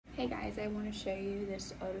Hey guys, I want to show you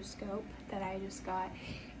this otoscope that I just got.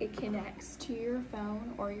 It connects to your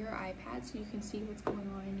phone or your iPad so you can see what's going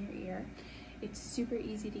on in your ear. It's super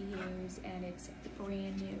easy to use and it's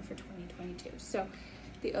brand new for 2022. So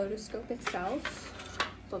the otoscope itself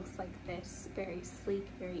looks like this, very sleek,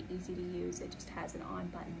 very easy to use. It just has an on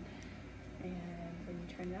button, and when you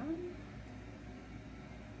turn it on,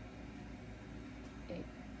 it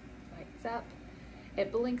lights up.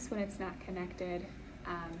 It blinks when it's not connected.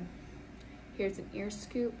 Here's an ear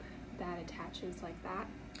scoop that attaches like that.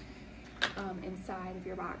 Inside of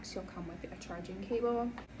your box, you'll come with a charging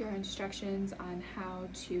cable, your instructions on how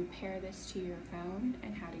to pair this to your phone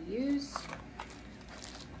and how to use,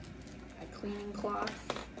 a cleaning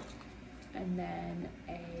cloth, and then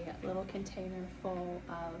a little container full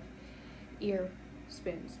of ear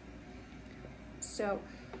spoons. So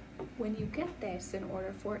when you get this, in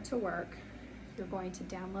order for it to work, you're going to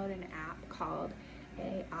download an app called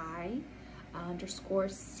AI_C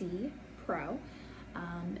Pro.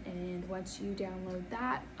 And once you download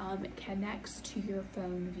that, it connects to your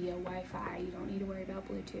phone via Wi-Fi. You don't need to worry about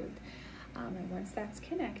Bluetooth. And once that's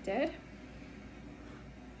connected,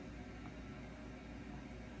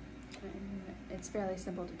 and it's fairly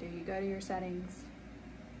simple to do. You go to your settings.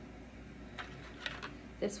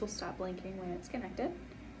 This will stop blinking when it's connected.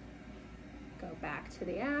 Go back to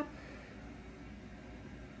the app.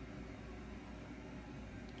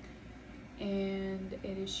 And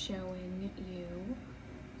it is showing you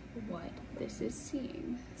what this is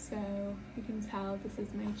seeing. So you can tell this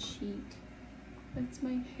is my cheek, that's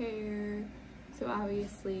my hair. So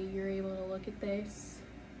obviously you're able to look at this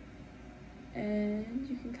and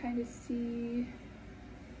you can kind of see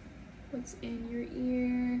what's in your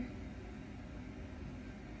ear.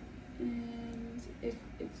 And if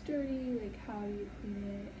it's dirty, like how do you clean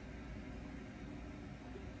it?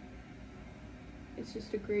 It's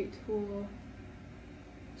just a great tool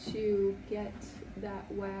to get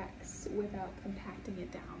that wax without compacting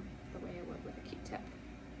it down the way it would with a Q-tip.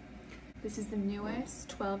 This is the newest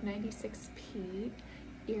 1296p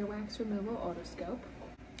earwax removal otoscope,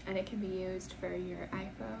 and it can be used for your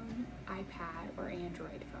iPhone, iPad, or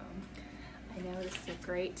Android phone. I know this is a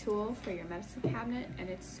great tool for your medicine cabinet, and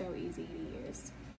it's so easy to use.